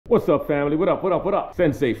What's up, family? What up, what up, what up?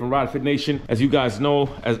 Sensei from Ride Fit Nation. As you guys know,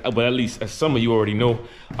 but at least as some of you already know,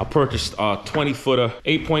 I purchased a 20-footer,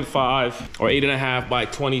 8.5 or 8.5 by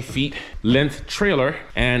 20 feet length trailer.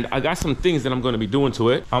 And I got some things that I'm gonna be doing to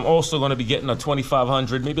it. I'm also gonna be getting a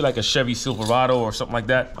 2500, maybe like a Chevy Silverado or something like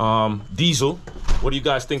that. Diesel. What do you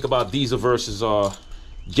guys think about diesel versus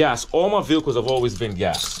gas? All my vehicles have always been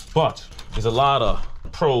gas, but there's a lot of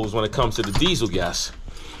pros when it comes to the diesel gas.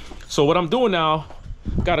 So what I'm doing now,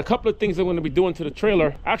 got a couple of things I'm going to be doing to the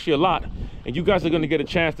trailer, actually a lot, and you guys are going to get a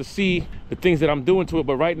chance to see the things that I'm doing to it.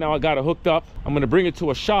 But right now I got it hooked up. I'm going to bring it to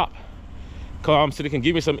a shop so they can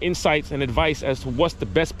give me some insights and advice as to what's the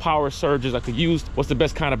best power surges I could use, what's the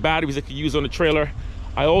best kind of batteries I could use on the trailer.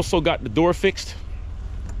 I also got the door fixed.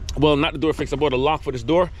 Well, not the door fixed, I bought a lock for this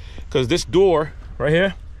door, because this door right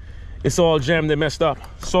here, it's all jammed and messed up.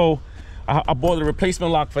 So I bought a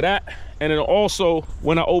replacement lock for that. And then also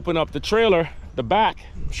when I open up the trailer, the back,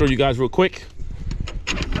 I'll show you guys real quick.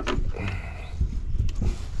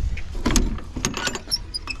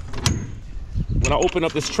 When I open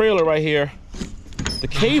up this trailer right here, the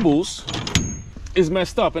cables is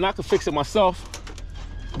messed up, and I could fix it myself,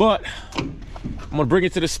 but I'm gonna bring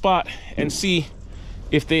it to the spot and see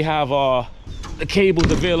if they have the cables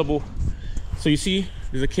available. So you see,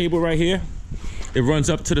 there's a cable right here. It runs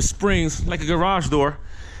up to the springs like a garage door.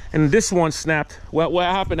 And this one snapped. Well, what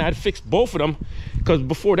happened, I had fixed both of them, because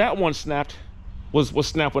before that one snapped, was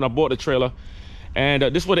snapped when I bought the trailer. And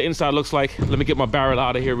this is what the inside looks like. Let me get my barrel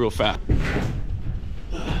out of here real fast.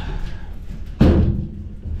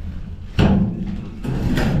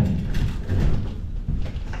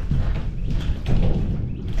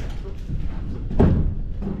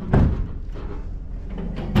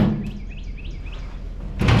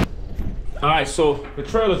 All right, so the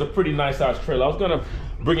trailer's a pretty nice size trailer. I was gonna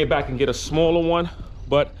bring it back and get a smaller one,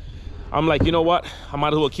 but I'm like, you know what? I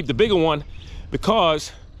might as well keep the bigger one,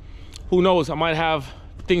 because who knows, I might have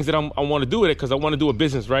things that I want to do with it, because I want to do a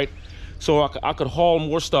business, right? So I could haul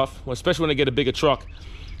more stuff, especially when I get a bigger truck.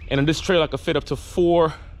 And in this trailer, I could fit up to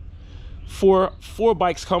four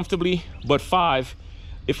bikes comfortably, but 5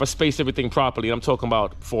 if I space everything properly. I'm talking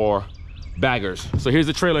about for baggers. So here's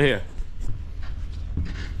the trailer here.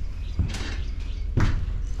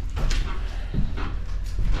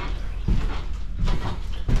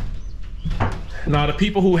 Now, the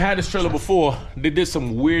people who had this trailer before, they did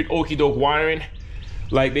some weird okey doke wiring.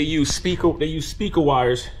 Like they use speaker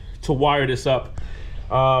wires to wire this up.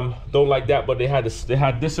 Don't like that, but they had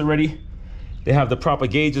this already. They have the proper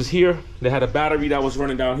gauges here. They had a battery that was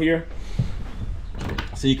running down here.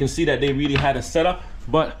 So you can see that they really had a setup,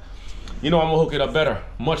 but you know, I'm gonna hook it up better,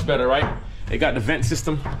 much better, right? They got the vent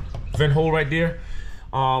system, vent hole right there.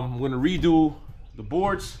 I'm gonna redo the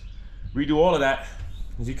boards, redo all of that,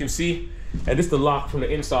 as you can see. And this is the lock from the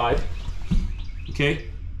inside, okay?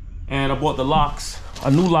 And I bought the locks, a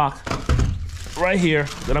new lock right here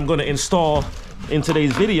that I'm gonna install in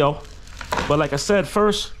today's video. But like I said,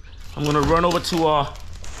 first, I'm gonna run over to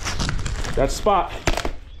that spot.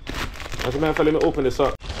 As a matter of fact, let me open this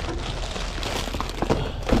up.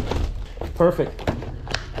 Perfect.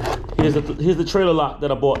 Here's the trailer lock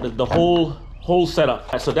that I bought, the whole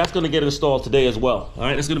setup. So that's gonna get installed today as well. All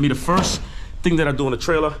right, that's gonna be the first thing that I do in the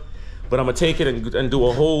trailer. But I'm gonna take it and do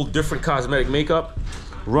a whole different cosmetic makeup,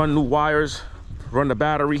 run new wires, run the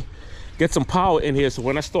battery, get some power in here, so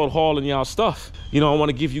when I start hauling y'all stuff, you know, I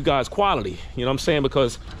wanna give you guys quality, you know what I'm saying?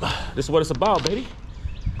 Because this is what it's about, baby.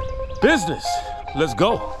 Business, let's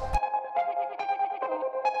go.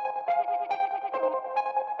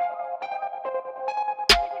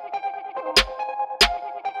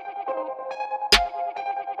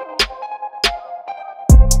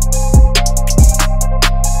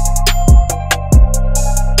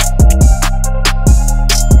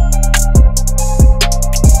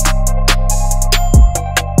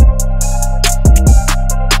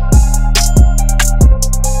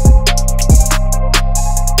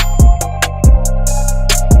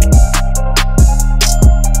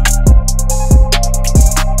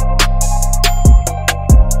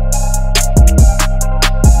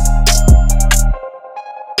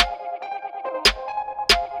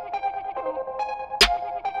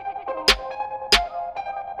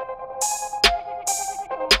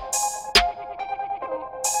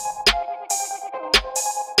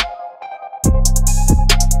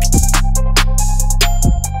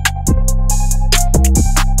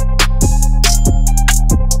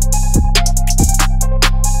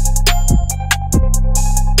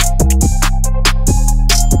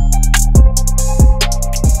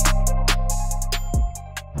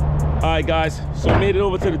 All right, guys, so I made it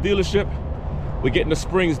over to the dealership. We're getting the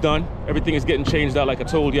springs done. Everything is getting changed out like I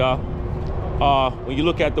told y'all. When you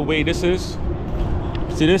look at the way this is,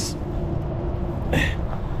 see this?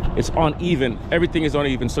 It's uneven. Everything is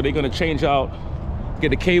uneven. So they're gonna change out, get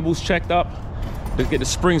the cables checked up, let's get the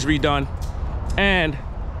springs redone. And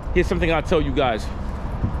here's something I'll tell you guys.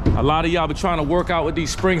 A lot of y'all be trying to work out with these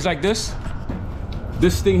springs like this.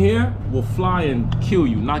 This thing here will fly and kill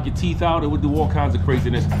you, knock your teeth out. It would do all kinds of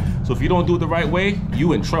craziness. So if you don't do it the right way,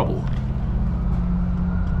 you in trouble.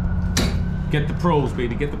 Get the pros,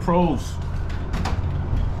 baby, get the pros.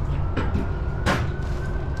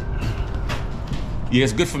 Yeah,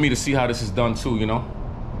 it's good for me to see how this is done too, you know?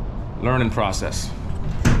 Learning process.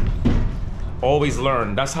 Always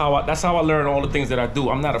learn. That's how I learn all the things that I do.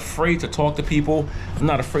 I'm not afraid to talk to people. I'm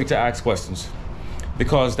not afraid to ask questions.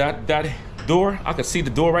 Because that door, I can see the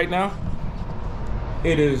door right now.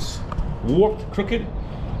 It is warped, crooked,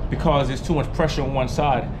 because there's too much pressure on one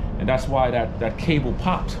side, and that's why that cable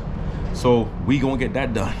popped. So we gonna get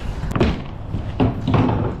that done.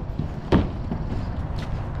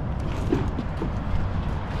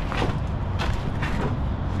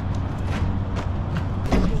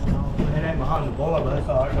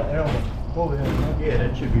 Yeah,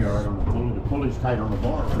 that should be all right on the pulley. The pulley's tight on the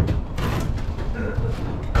bar, right?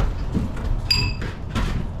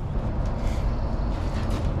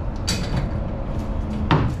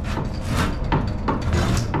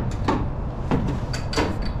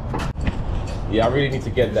 Yeah, I really need to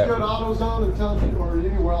get that. Go to AutoZone and tell them, or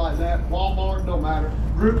anywhere like that, Walmart, don't matter.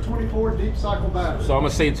 Group 24 deep cycle battery. So I'm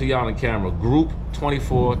gonna say it to y'all on camera. Group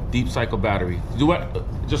 24 deep cycle battery. Do what?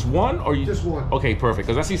 Just one or you? Just one. Okay, perfect.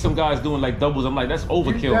 Cause I see some guys doing like doubles. I'm like, that's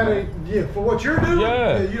overkill, man. Yeah, for what you're doing.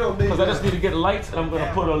 Yeah. You don't need. Cause I just need to get lights, and I'm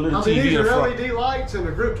gonna put a little I mean, TV these in are front. LED lights, and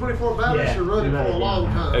the Group 24 batteries Yeah, are running for a long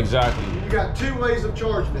time. Exactly. You got two ways of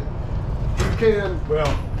charging it.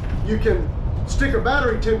 You can stick a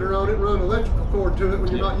battery tender on it and run an electrical cord to it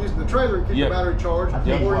when you're not using the trailer and keep the battery charged.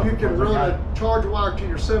 Or you can run a charge wire to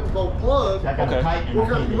your 7-volt plug. Okay.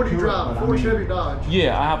 What do you drive? Ford, Chevy, Dodge?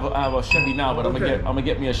 Yeah, I have a Chevy now, but I'm gonna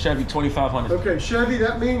get me a Chevy 2500. Okay, Chevy,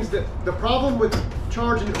 that means that the problem with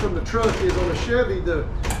charging it from the truck is on a Chevy, the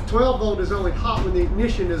 12 volt is only hot when the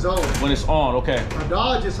ignition is on. When it's on, okay. A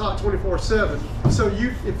Dodge is hot 24/7. So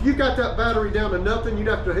if you got that battery down to nothing, you'd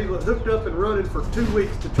have to have it hooked up and running for 2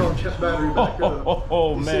 weeks to charge that battery back up.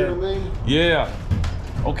 Oh you man. See what I mean? Yeah.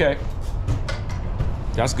 Okay.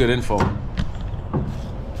 That's good info.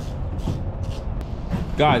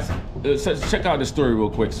 Guys, check out this story real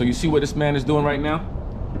quick. So you see what this man is doing right now?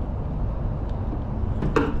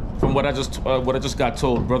 From what I just got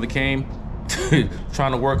told, brother came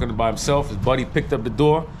trying to work on it by himself. His buddy picked up the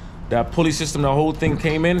door. That pulley system, the whole thing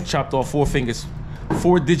came in, chopped off 4 fingers.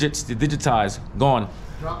 4 digits, digitized, gone.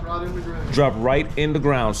 Drop right in the ground. Drop right in the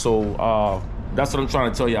ground. So that's what I'm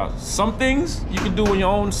trying to tell y'all. Some things you can do on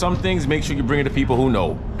your own. Some things make sure you bring it to people who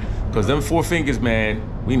know. Because them 4 fingers, man,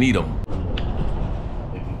 we need them. Can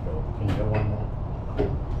you go one more?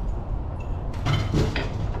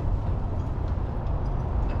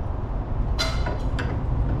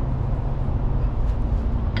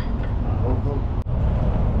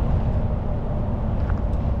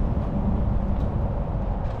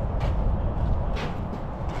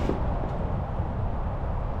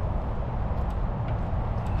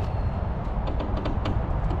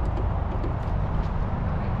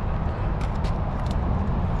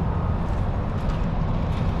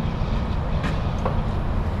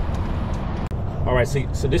 All right,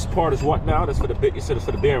 so this part is what now? That's for the bit. You said it's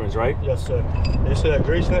for the bearings, right? Yes, sir. You see that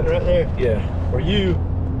grease nut right there? Yeah. For you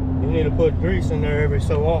need to put grease in there every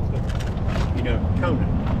so often. You know, toner.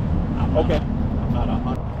 Okay. About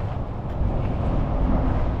 100.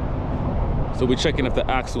 So we're checking if the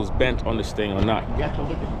axle is bent on this thing or not. You have to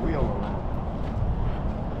look at the wheel around.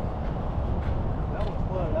 That was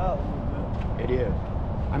flooded out a little bit. It is.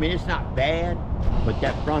 I mean, it's not bad, but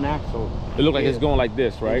that front axle. It looks like it's going like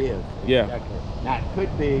this, right? It is. Yeah. Exactly. Now it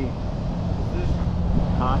could be.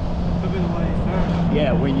 Huh? Could be the way he's turning.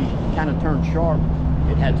 Yeah, when you kind of turn sharp,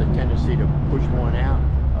 it has a tendency to push one out.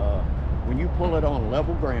 When you pull it on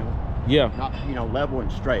level ground, Yeah. not level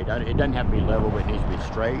and straight. It doesn't have to be level, but it needs to be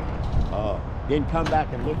straight. Then come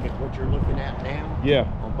back and look at what you're looking at now. Yeah.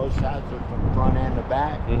 On both sides, from the front and the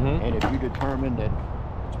back. Mhm. And if you determine that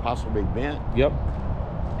it's possibly bent, Yep.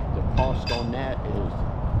 the cost on that is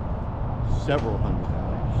several $100.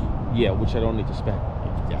 Yeah, which I don't need to spend.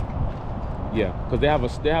 Exactly. Yeah,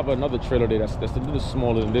 because they have another trailer there that's a little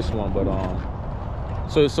smaller than this one, but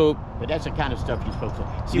so But that's the kind of stuff you're supposed to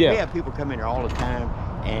see. Yeah. We have people come in here all the time,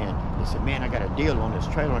 And they said, man, I got a deal on this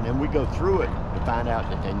trailer. And then we go through it to find out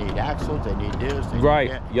that they need axles, they need this, they right.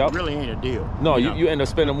 need that. Yep. It really ain't a deal. No, you end up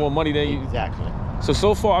spending more money than you. Exactly.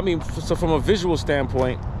 So far, I mean, so from a visual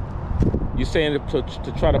standpoint, you're saying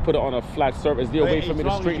to try to put it on a flat surface. Is there a way for me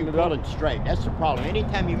to straighten it up? Pull it straight. That's the problem.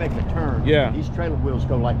 Anytime you make a turn, yeah, these trailer wheels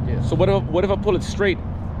go like this. So what if I pull it straight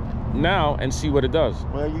now and see what it does?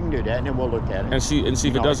 Well, you can do that, and then we'll look at it and see if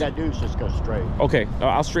it does. All you gotta do is just go straight. Okay,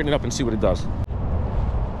 I'll straighten it up and see what it does.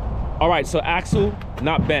 All right, so axle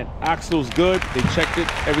not bent. Axle's good. They checked it.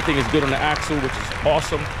 Everything is good on the axle, which is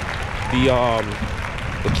awesome.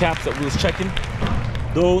 The caps that we was checking,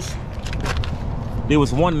 those, there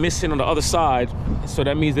was one missing on the other side, so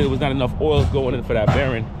that means there was not enough oil going in for that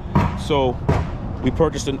bearing. So I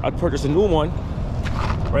purchased a new one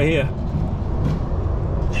right here.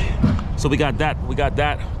 So we got that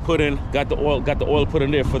put in, got the oil put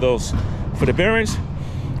in there for the bearings.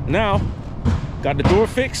 Now got the door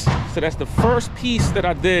fixed. So that's the first piece that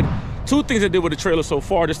I did. Two things I did with the trailer so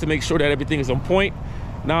far, just to make sure that everything is on point.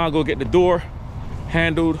 Now I'll go get the door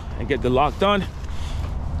handled and get the lock done,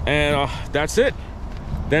 and that's it.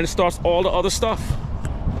 Then it starts all the other stuff.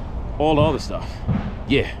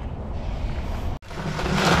 Yeah.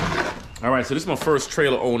 All right, so this is my first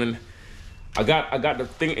trailer owning. I got the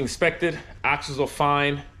thing inspected. Axles are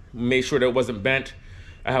fine. Made sure that it wasn't bent.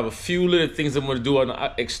 I have a few little things I'm gonna do on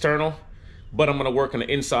the external, but I'm gonna work on the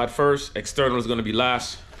inside first. External is gonna be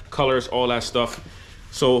last. Colors, all that stuff.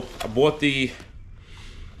 So I bought this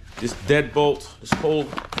deadbolt, this whole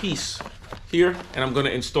piece here, and I'm gonna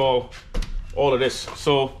install all of this.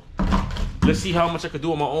 So let's see how much I could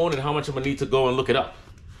do on my own and how much I'm gonna need to go and look it up.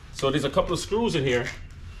 So there's a couple of screws in here.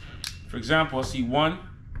 For example, I see one.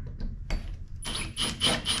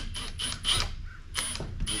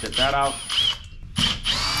 Get that out.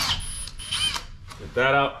 Get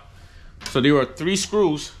that out. So there are 4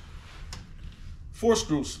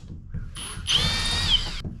 screws.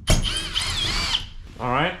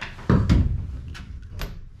 All right.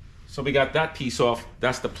 So we got that piece off.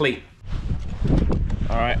 That's the plate.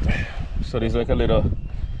 All right. So there's like a little,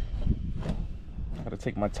 I gotta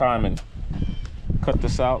take my time and cut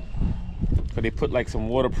this out. But they put like some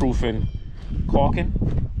waterproofing caulking.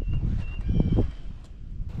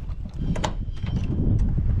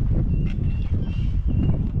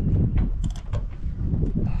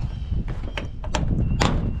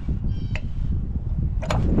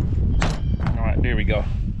 All right, there we go.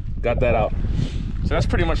 Got that out. So that's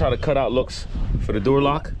pretty much how the cutout looks for the door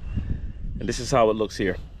lock. And this is how it looks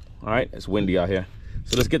here. All right, it's windy out here.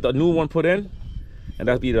 So let's get the new one put in, and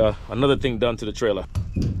that'll be another thing done to the trailer.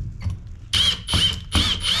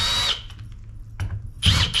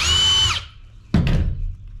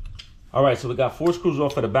 All right, so we got 4 screws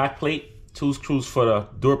off for the back plate, 2 screws for the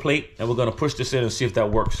door plate, and we're gonna push this in and see if that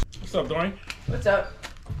works. What's up, Dorian? What's up?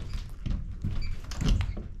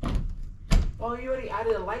 Oh, you already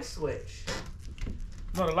added a light switch.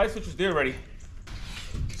 No, the light switch was there already.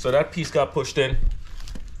 So that piece got pushed in.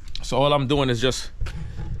 So all I'm doing is just,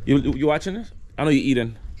 you watching this? I know you're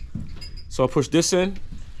eating. So I push this in,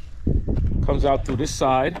 comes out through this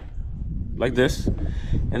side, like this.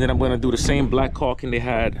 And then I'm gonna do the same black caulking they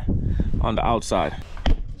had on the outside.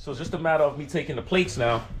 So it's just a matter of me taking the plates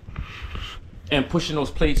now and pushing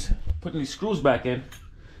those plates, putting these screws back in,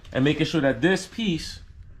 and making sure that this piece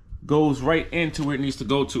goes right into where it needs to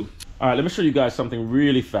go to. All right, let me show you guys something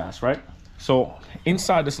really fast, right? So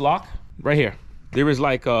inside this lock, right here, there is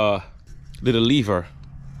like a little lever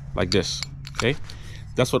like this, okay?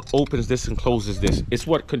 That's what opens this and closes this. It's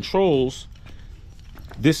what controls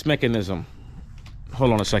this mechanism.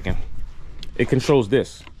 Hold on a second. It controls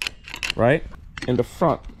this, right? In the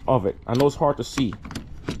front of it. I know it's hard to see.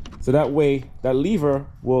 So that way, that lever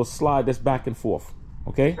will slide this back and forth,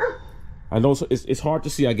 okay? I know it's hard to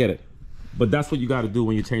see, I get it. But that's what you gotta do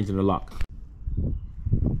when you're changing the lock.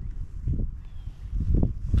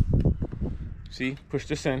 See, push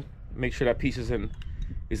this in, make sure that piece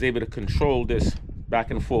is able to control this back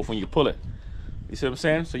and forth when you pull it. You see what I'm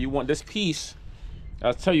saying? So you want this piece,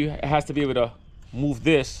 I'll tell you, it has to be able to move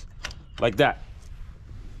this like that.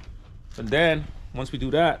 And then, once we do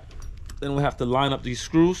that, then we have to line up these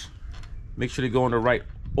screws, make sure they go in the right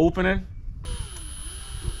opening.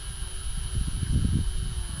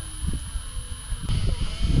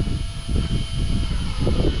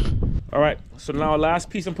 All right, so now our last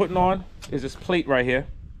piece I'm putting on is this plate right here.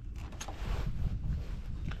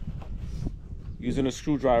 Using a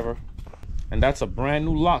screwdriver. And that's a brand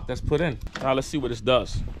new lock that's put in. Now let's see what this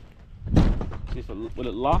does. See if will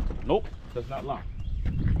it lock? Nope, does not lock.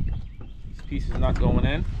 This piece is not going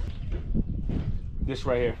in. This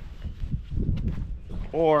right here.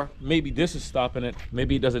 or maybe this is stopping it.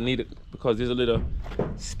 Maybe it doesn't need it because there's a little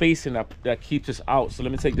spacing that keeps us out. So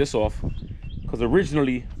let me take this off, because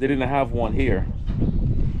originally they didn't have one here.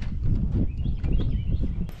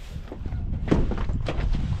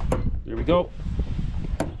 There we go.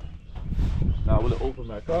 Now will it open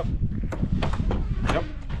back up? Yep.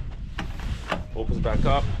 Opens back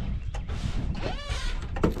up.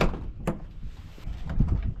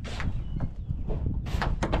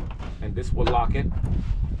 And this will lock it.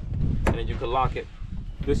 And then you can lock it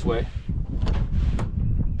this way.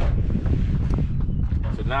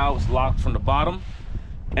 So now it's locked from the bottom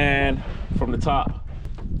and from the top.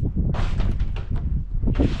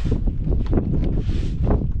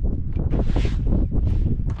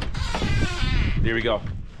 There we go.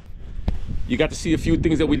 You got to see a few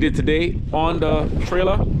things that we did today on the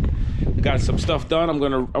trailer. We got some stuff done. I'm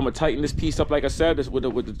gonna tighten this piece up, like I said, with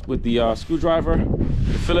the screwdriver,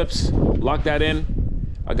 the Phillips. Lock that in.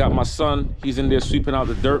 I got my son. He's in there sweeping out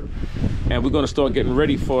the dirt, and we're gonna start getting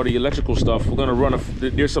ready for the electrical stuff. We're gonna run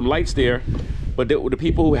there's some lights there, but the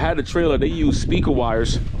people who had the trailer, they use speaker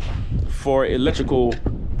wires for electrical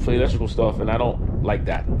stuff, and I don't like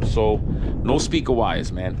that. So no speaker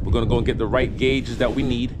wires, man. We're gonna go and get the right gauges that we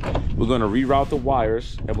need. We're gonna reroute the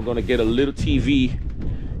wires, and we're gonna get a little TV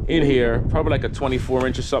in here, probably like a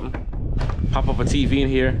 24-inch or something. Pop up a TV in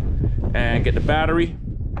here and get the battery,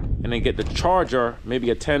 and then get the charger, maybe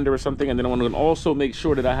a tender or something. And then I'm gonna also make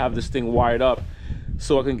sure that I have this thing wired up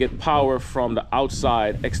so I can get power from the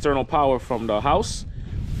outside, external power from the house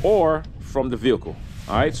or from the vehicle.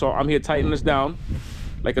 All right, so I'm here tightening this down,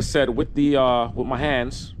 like I said, with my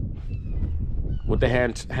hands, with the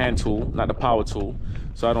hand tool, not the power tool,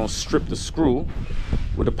 so I don't strip the screw.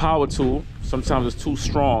 With the power tool, sometimes it's too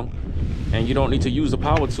strong, and you don't need to use the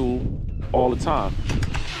power tool all the time.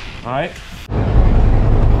 All right.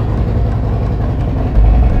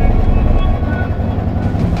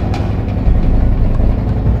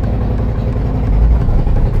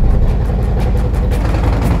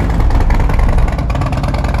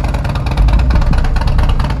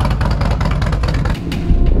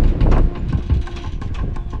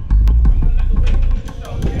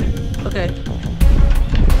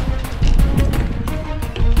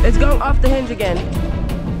 Let's go off the hinge again.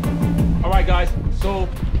 All right, guys. So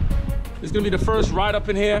this is gonna be the first ride up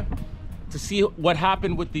in here to see what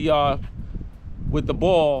happened with the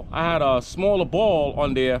ball. I had a smaller ball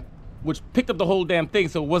on there, which picked up the whole damn thing,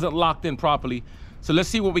 so it wasn't locked in properly. So let's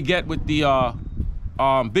see what we get with the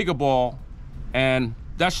bigger ball, and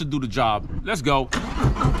that should do the job. Let's go.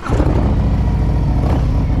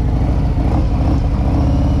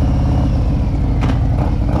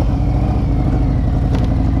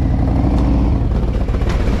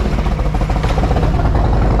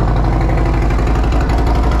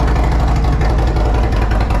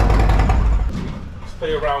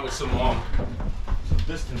 Play around with some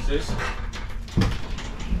distances.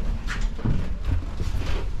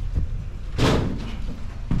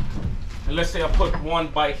 And let's say I put one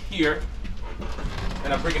bike here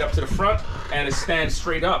and I bring it up to the front and it stands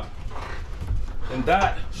straight up. And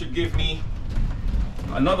that should give me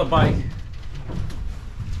another bike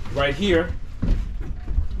right here.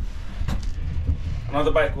 Another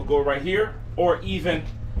bike will go right here, or even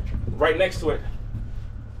right next to it,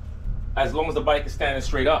 as long as the bike is standing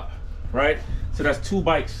straight up, right? So that's two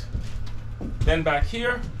bikes. Then back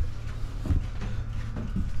here,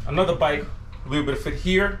 another bike will be able to fit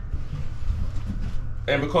here.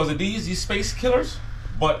 And because of these space killers,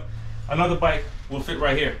 but another bike will fit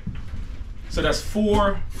right here. So that's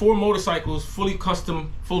four motorcycles, fully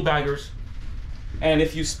custom, full baggers. And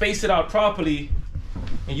if you space it out properly,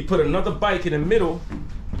 and you put another bike in the middle,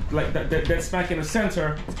 like that smack in the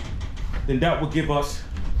center, then that will give us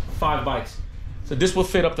 5 bikes. So this will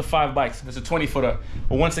fit up to 5 bikes. It's a 20-footer.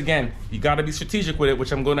 But once again, you gotta be strategic with it,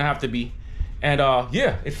 which I'm gonna have to be. And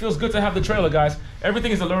yeah, it feels good to have the trailer, guys.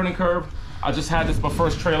 Everything is a learning curve. I just had this my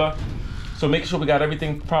first trailer. So make sure we got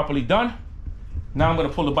everything properly done. Now I'm gonna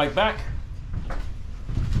pull the bike back.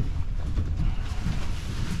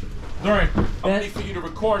 Dorian, I'm ready for you to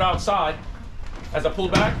record outside as I pull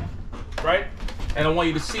back, right? And I want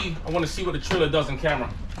you to see, I wanna see what the trailer does in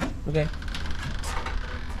camera. Okay.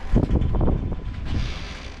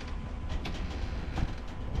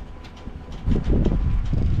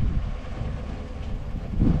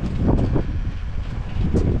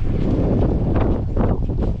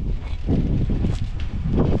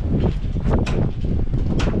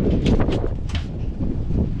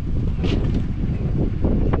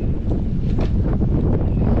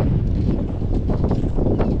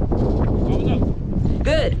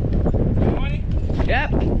 Good.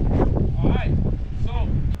 Yep. All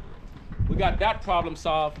that problem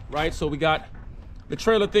solved, right? So we got, the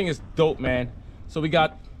trailer thing is dope, man. So we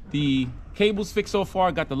got the cables fixed so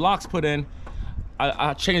far, got the locks put in.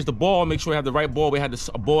 I changed the ball, make sure I had the right ball. We had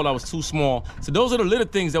a ball that was too small. So those are the little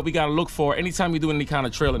things that we gotta look for anytime you're doing any kind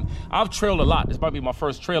of trailing. I've trailed a lot. This might be my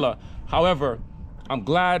first trailer. However, I'm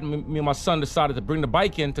glad me and my son decided to bring the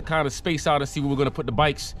bike in to kind of space out and see where we're gonna put the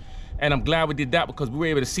bikes. And I'm glad we did that because we were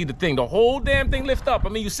able to see the thing. The whole damn thing lift up. I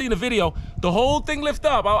mean, you see the video, the whole thing lift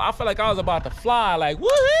up. I felt like I was about to fly, like,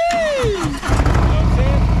 woohoo! You know what I'm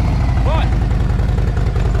saying? But,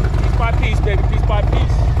 piece by piece, baby, piece by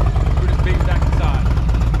piece. Put this baby back inside.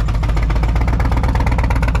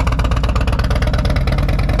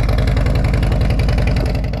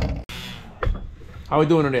 How we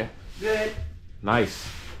doing in there? Good. Nice.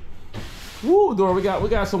 Woo, Dora, we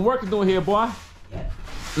got some work to do here, boy.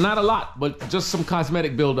 Not a lot, but just some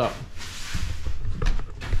cosmetic build-up.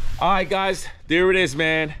 All right, guys, there it is,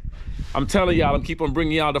 man. I'm telling y'all, I'm keep on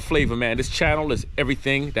bringing y'all the flavor, man. This channel is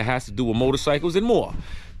everything that has to do with motorcycles and more.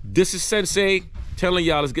 This is Sensei telling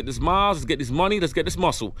y'all, let's get this miles, let's get this money, let's get this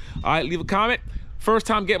muscle. All right, leave a comment. First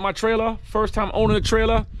time getting my trailer, first time owning a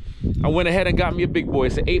trailer, I went ahead and got me a big boy.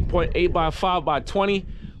 It's an 8.8 by 5 by 20.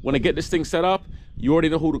 When I get this thing set up, you already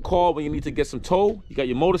know who to call when you need to get some tow. You got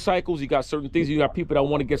your motorcycles, you got certain things, you got people that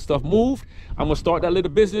want to get stuff moved. I'm gonna start that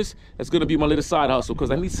little business. That's gonna be my little side hustle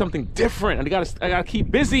because I need something different. I gotta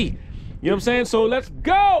keep busy. You know what I'm saying? So let's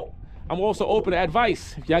go. I'm also open to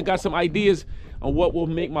advice. If y'all got some ideas on what will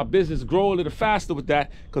make my business grow a little faster with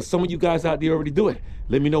that, because some of you guys out there already do it.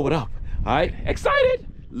 Let me know what up. All right? Excited.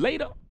 Later.